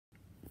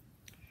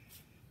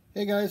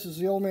Hey guys, this is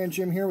the Old Man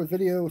Jim here with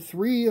video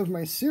 3 of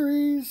my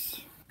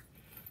series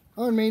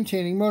on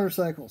maintaining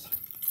motorcycles.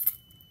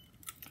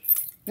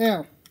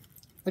 Now,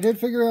 I did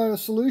figure out a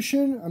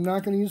solution. I'm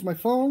not going to use my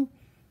phone.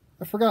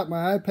 I forgot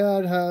my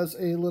iPad has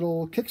a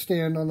little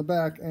kickstand on the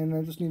back and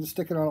I just need to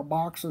stick it on a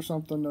box or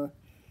something to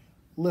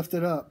lift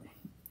it up.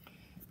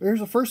 But here's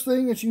the first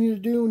thing that you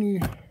need to do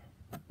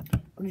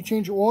when you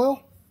change your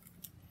oil.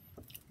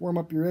 Warm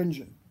up your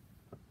engine.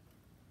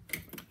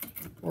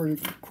 Or to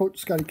quote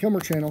Scotty Kilmer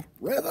channel,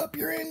 rev up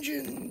your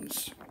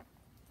engines.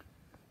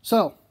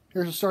 So,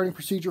 here's a starting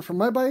procedure for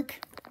my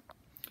bike.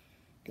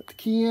 Get the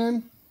key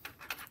in.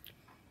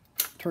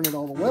 Turn it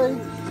all the way.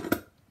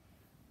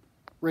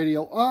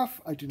 Radio off.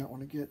 I do not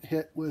want to get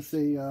hit with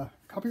a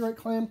copyright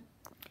claim.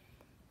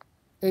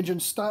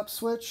 Engine stop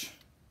switch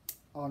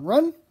on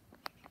run.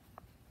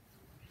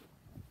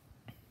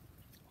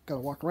 Got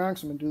to walk around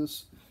because I'm going to do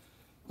this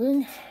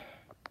thing.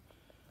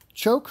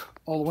 Choke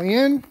all the way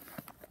in.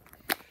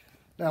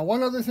 Now,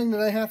 one other thing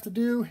that I have to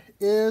do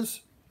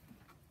is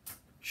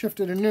shift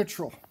it in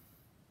neutral.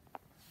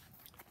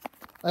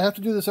 I have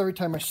to do this every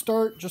time I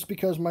start just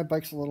because my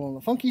bike's a little on the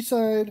funky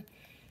side.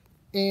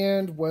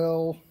 And,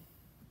 well,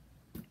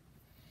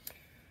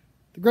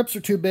 the grips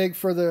are too big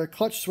for the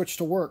clutch switch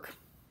to work.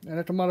 I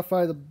have to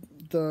modify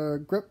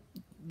the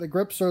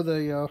grips or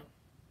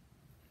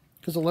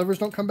because the levers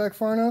don't come back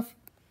far enough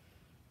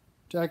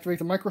to activate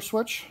the micro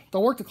switch.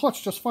 They'll work the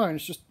clutch just fine.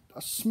 It's just a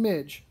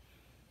smidge.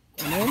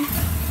 And then...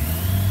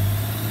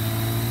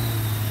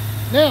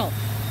 Now,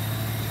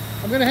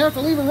 I'm going to have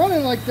to leave it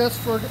running like this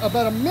for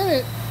about a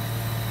minute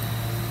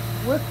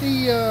with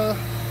the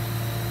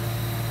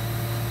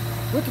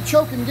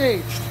choke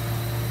engaged.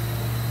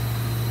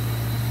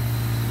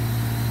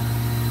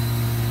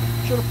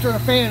 Should have turned a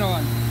fan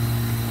on.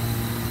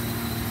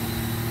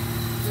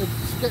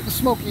 It's getting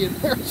smoky in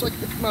there, so I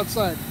gotta come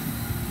outside.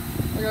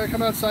 I gotta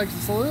come outside because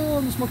it's a little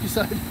on the smoky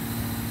side.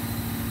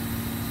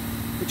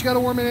 But you gotta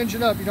warm an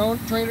engine up. You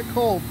don't drain it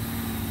cold.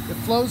 It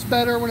flows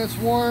better when it's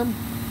warm.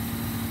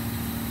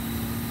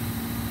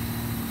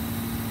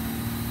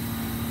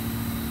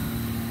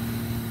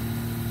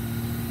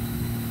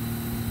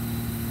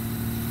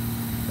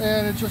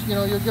 And it's just,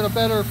 you'll get a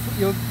better,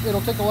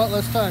 it'll take a lot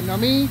less time. Now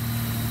me,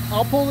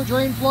 I'll pull the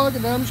drain plug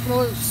and then I'm just going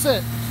to let it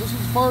sit. So this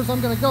is as far as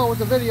I'm going to go with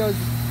the videos.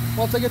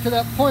 Once I get to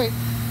that point,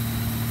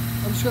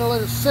 I'm just going to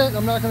let it sit.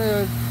 I'm not going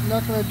to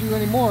do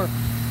any more.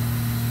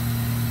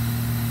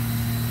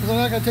 Because I'm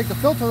not going to take the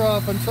filter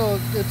off until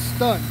it's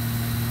done.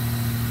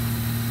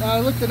 Now I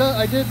looked it up.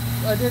 I did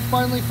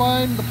finally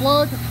find the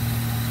plug,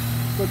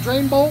 the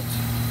drain bolt,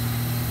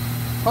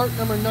 part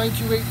number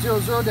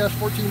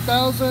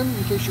 92800-14000,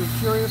 in case you're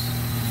curious.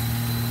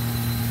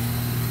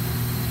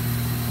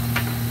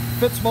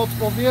 Fits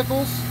multiple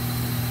vehicles.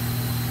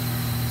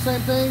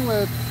 Same thing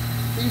with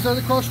these are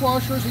the crush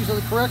washers. These are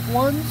the correct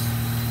ones.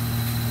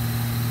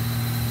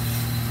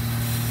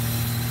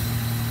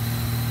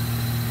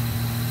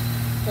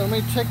 Now let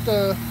me take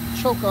the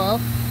choke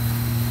off.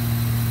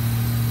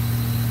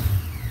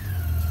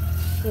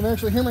 I can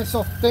actually hear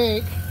myself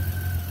think.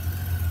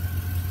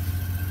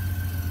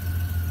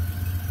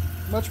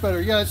 Much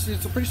better. Yeah, it's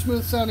a pretty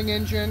smooth sounding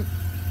engine,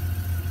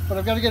 but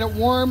I've got to get it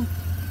warm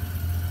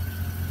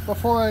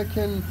before I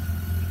can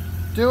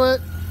do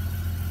it.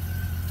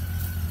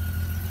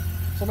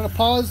 So I'm going to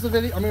pause the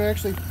video. I'm going to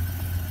actually,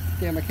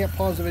 damn, I can't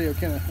pause the video,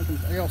 can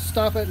I? I'll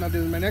stop it and I'll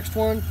do my next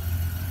one.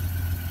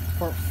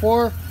 Part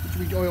 4, which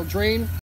will be oil drain.